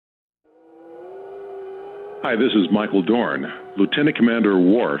Hi, this is Michael Dorn, Lieutenant Commander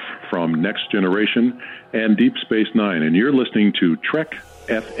Worf from Next Generation and Deep Space Nine, and you're listening to Trek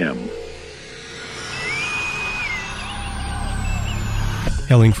FM.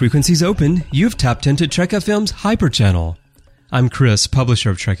 Hailing frequencies open, you've tapped into Trek FM's Hyperchannel. I'm Chris,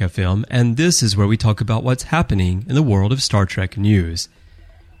 publisher of Trek FM, and this is where we talk about what's happening in the world of Star Trek news.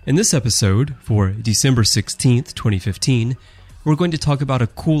 In this episode, for December 16th, 2015, we're going to talk about a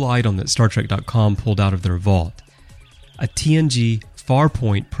cool item that StarTrek.com pulled out of their vault. A TNG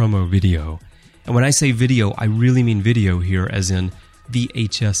Farpoint promo video. And when I say video, I really mean video here, as in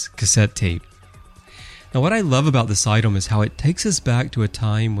VHS cassette tape. Now, what I love about this item is how it takes us back to a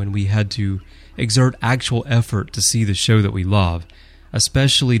time when we had to exert actual effort to see the show that we love,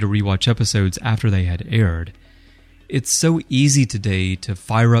 especially to rewatch episodes after they had aired. It's so easy today to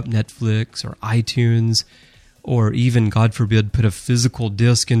fire up Netflix or iTunes, or even, God forbid, put a physical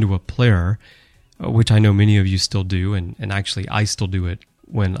disc into a player, which I know many of you still do, and actually I still do it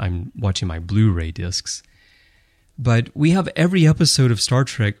when I'm watching my Blu-ray discs. But we have every episode of Star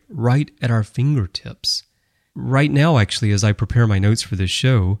Trek right at our fingertips. Right now, actually, as I prepare my notes for this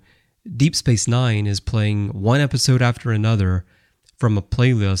show, Deep Space Nine is playing one episode after another from a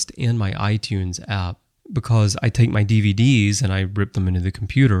playlist in my iTunes app, because I take my DVDs and I rip them into the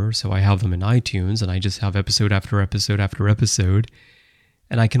computer, so I have them in iTunes, and I just have episode after episode after episode,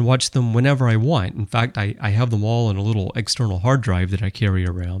 and I can watch them whenever I want. In fact, I have them all on a little external hard drive that I carry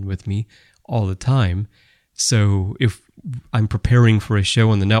around with me all the time. So if I'm preparing for a show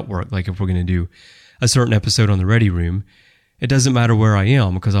on the network, like if we're going to do a certain episode on the Ready Room, it doesn't matter where I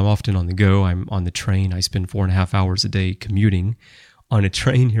am, because I'm often on the go. I'm on the train. I spend 4.5 hours a day commuting on a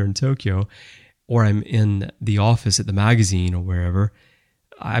train here in Tokyo, or I'm in the office at the magazine or wherever.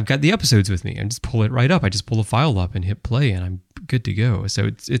 I've got the episodes with me. I just pull it right up. I just pull the file up and hit play, and I'm good to go. So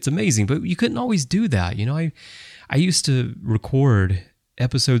it's amazing, but you couldn't always do that. You know, I used to record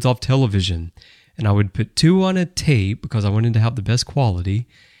episodes off television, and I would put 2 on a tape because I wanted to have the best quality,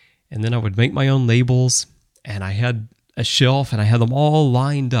 and then I would make my own labels, and I had a shelf, and I had them all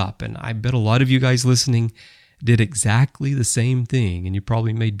lined up, and I bet a lot of you guys listening did exactly the same thing, and you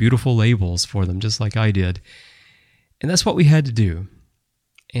probably made beautiful labels for them just like I did. And that's what we had to do.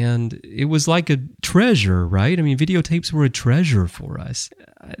 And it was like a treasure, right? I mean, videotapes were a treasure for us.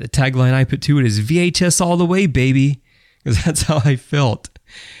 The tagline I put to it is VHS all the way, baby, because that's how I felt.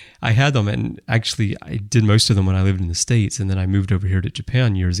 I had them, and actually I did most of them when I lived in the States, and then I moved over here to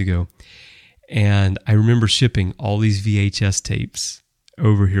Japan years ago. And I remember shipping all these VHS tapes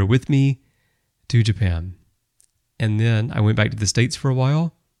over here with me to Japan. And then I went back to the States for a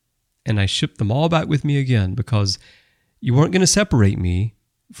while, and I shipped them all back with me again, because you weren't going to separate me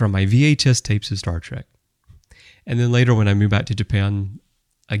from my VHS tapes of Star Trek. And then later when I moved back to Japan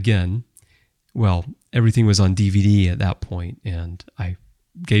again, well, everything was on DVD at that point, and I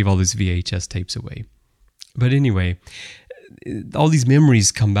gave all these VHS tapes away. But anyway, all these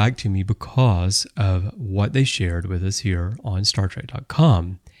memories come back to me because of what they shared with us here on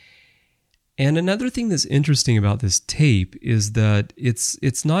StarTrek.com. And another thing that's interesting about this tape is that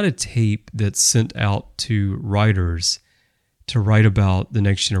it's not a tape that's sent out to writers to write about the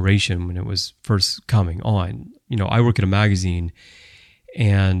Next Generation when it was first coming on. You know, I work at a magazine,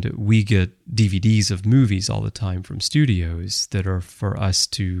 and we get DVDs of movies all the time from studios that are for us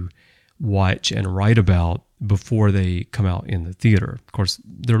to watch and write about before they come out in the theater. Of course,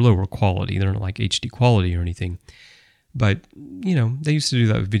 they're lower quality. They're not like HD quality or anything. But, you know, they used to do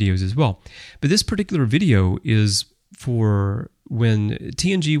that with videos as well. But this particular video is for when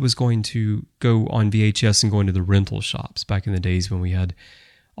TNG was going to go on VHS and go into the rental shops back in the days when we had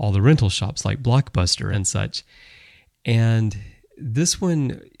all the rental shops like Blockbuster and such. And this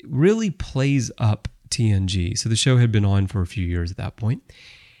one really plays up TNG. So the show had been on for a few years at that point.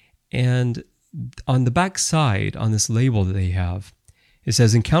 And on the back side, on this label that they have, it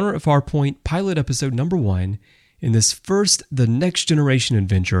says, Encounter at Farpoint, pilot episode number 1. In this first The Next Generation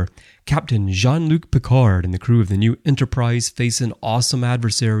adventure, Captain Jean-Luc Picard and the crew of the new Enterprise face an awesome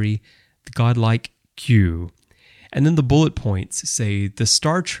adversary, the godlike Q. And then the bullet points say, the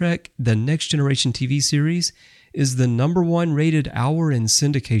Star Trek The Next Generation TV series is the number 1 rated hour in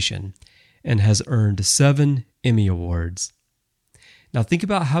syndication and has earned 7 Emmy Awards. Now think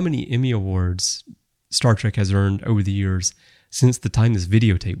about how many Emmy Awards Star Trek has earned over the years since the time this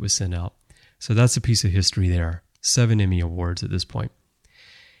videotape was sent out. So that's a piece of history there. 7 Emmy Awards at this point.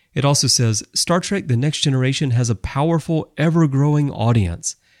 It also says, Star Trek The Next Generation has a powerful, ever-growing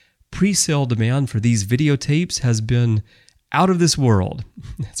audience. Pre-sale demand for these videotapes has been out of this world.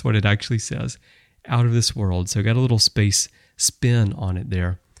 That's what it actually says. Out of this world. So got a little space spin on it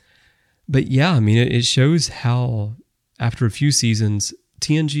there. But yeah, I mean, it shows how after a few seasons,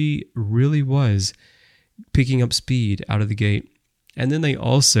 TNG really was picking up speed out of the gate. And then they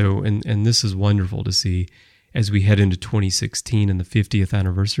also, and this is wonderful to see as we head into 2016 and the 50th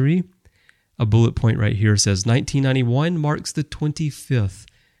anniversary, a bullet point right here says 1991 marks the 25th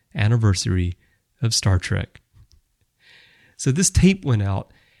anniversary of Star Trek. So this tape went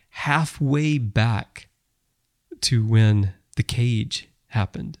out halfway back to when the cage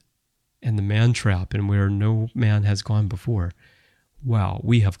happened and the man trap and where no man has gone before. Wow,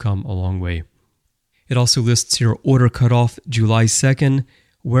 we have come a long way. It also lists here order cutoff July 2nd,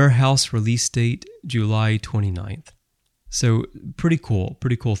 warehouse release date July 29th. So pretty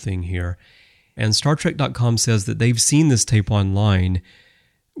cool thing here. And StarTrek.com says that they've seen this tape online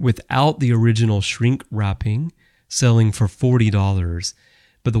without the original shrink wrapping, selling for $40.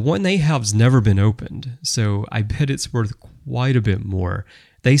 But the one they have's never been opened, so I bet it's worth quite a bit more.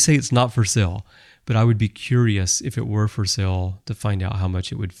 They say it's not for sale, but I would be curious if it were for sale to find out how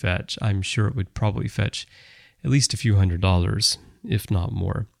much it would fetch. I'm sure it would probably fetch at least a few $100s, if not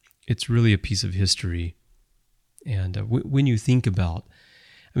more. It's really a piece of history. And when you think about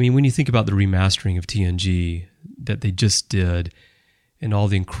the remastering of TNG that they just did and all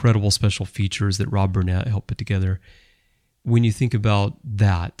the incredible special features that Rob Burnett helped put together, when you think about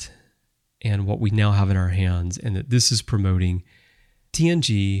that and what we now have in our hands and that this is promoting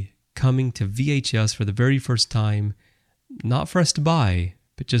TNG coming to VHS for the very first time, not for us to buy,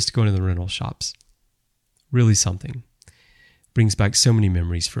 but just to go into the rental shops. Really something. Brings back so many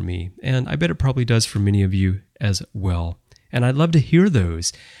memories for me, and I bet it probably does for many of you as well. And I'd love to hear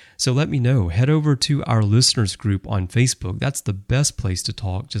those. So let me know. Head over to our listeners group on Facebook. That's the best place to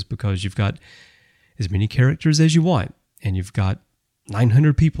talk just because you've got as many characters as you want, and you've got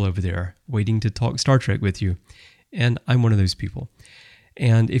 900 people over there waiting to talk Star Trek with you. And I'm one of those people.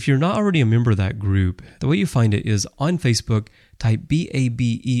 And if you're not already a member of that group, the way you find it is on Facebook, type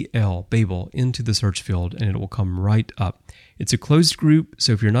BABEL, Babel, into the search field, and it will come right up. It's a closed group,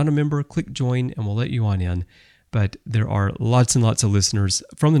 so if you're not a member, click join, and we'll let you on in. But there are lots and lots of listeners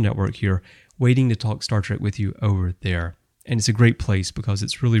from the network here waiting to talk Star Trek with you over there. And it's a great place because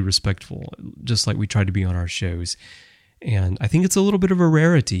it's really respectful, just like we try to be on our shows. And I think it's a little bit of a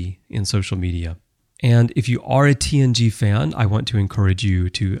rarity in social media. And if you are a TNG fan, I want to encourage you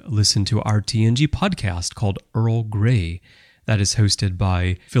to listen to our TNG podcast called Earl Grey. That is hosted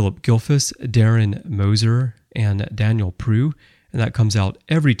by Philip Gilfus, Darren Moser, and Daniel Prue. And that comes out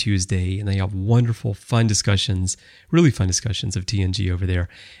every Tuesday, and they have wonderful, fun discussions, really fun discussions of TNG over there.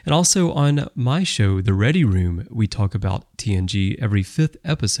 And also on my show, The Ready Room, we talk about TNG every 5th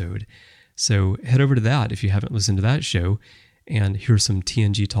episode. So head over to that if you haven't listened to that show, and hear some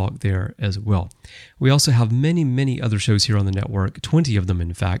TNG talk there as well. We also have many, many other shows here on the network, 20 of them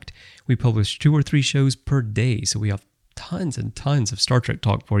in fact. We publish 2 or 3 shows per day, so we have tons and tons of Star Trek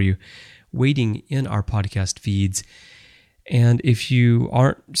talk for you waiting in our podcast feeds. And if you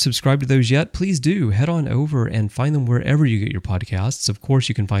aren't subscribed to those yet, please do. Head on over and find them wherever you get your podcasts. Of course,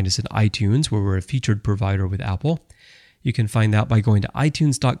 you can find us in iTunes, where we're a featured provider with Apple. You can find that by going to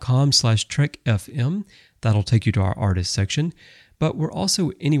itunes.com/trekfm. That'll take you to our artist section. But we're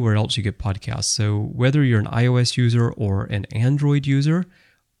also anywhere else you get podcasts. So whether you're an iOS user or an Android user,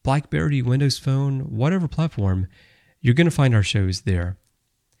 BlackBerry, Windows Phone, whatever platform, you're going to find our shows there.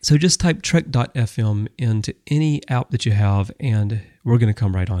 So just type trek.fm into any app that you have, and we're going to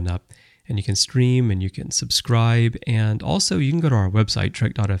come right on up. And you can stream and you can subscribe. And also you can go to our website,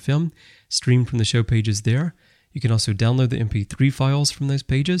 trek.fm, stream from the show pages there. You can also download the MP3 files from those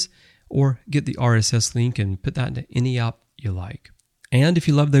pages or get the RSS link and put that into any app you like. And if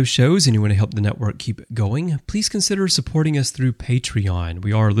you love those shows and you want to help the network keep going, please consider supporting us through Patreon.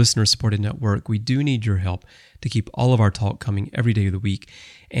 We are a listener-supported network. We do need your help to keep all of our talk coming every day of the week.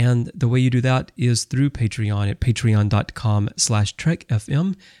 And the way you do that is through Patreon at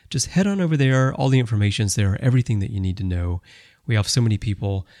patreon.com/trekfm. Just head on over there. All the information's there, everything that you need to know. We have so many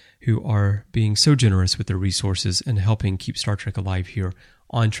people who are being so generous with their resources and helping keep Star Trek alive here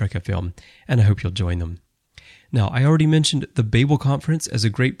on Trek FM, and I hope you'll join them. Now, I already mentioned the Babel Conference as a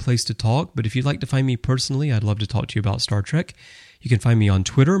great place to talk, but if you'd like to find me personally, I'd love to talk to you about Star Trek. You can find me on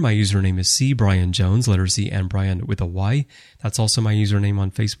Twitter. My username is Bryan Jones, letter C and Bryan with a Y. That's also my username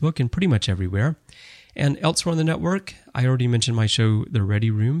on Facebook and pretty much everywhere. And elsewhere on the network, I already mentioned my show, The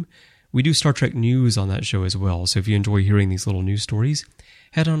Ready Room. We do Star Trek news on that show as well, so if you enjoy hearing these little news stories,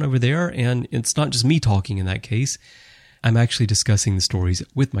 head on over there, and it's not just me talking in that case. I'm actually discussing the stories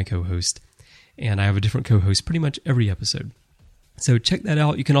with my co-host, and I have a different co-host pretty much every episode. So check that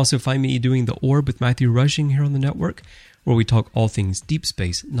out. You can also find me doing The Orb with Matthew Rushing here on the network, where we talk all things Deep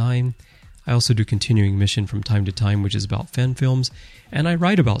Space Nine. I also do Continuing Mission from time to time, which is about fan films, and I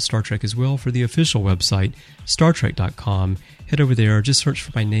write about Star Trek as well for the official website, StarTrek.com. Head over there, just search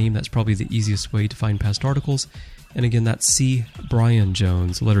for my name. That's probably the easiest way to find past articles. And again, that's C. Bryan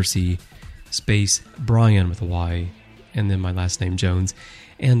Jones, letter C, space Bryan with a Y, and then my last name Jones.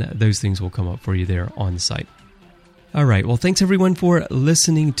 And those things will come up for you there on the site. All right, well, thanks everyone for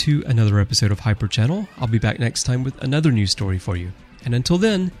listening to another episode of Hyperchannel. I'll be back next time with another news story for you. And until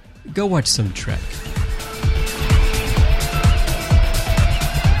then, go watch some Trek.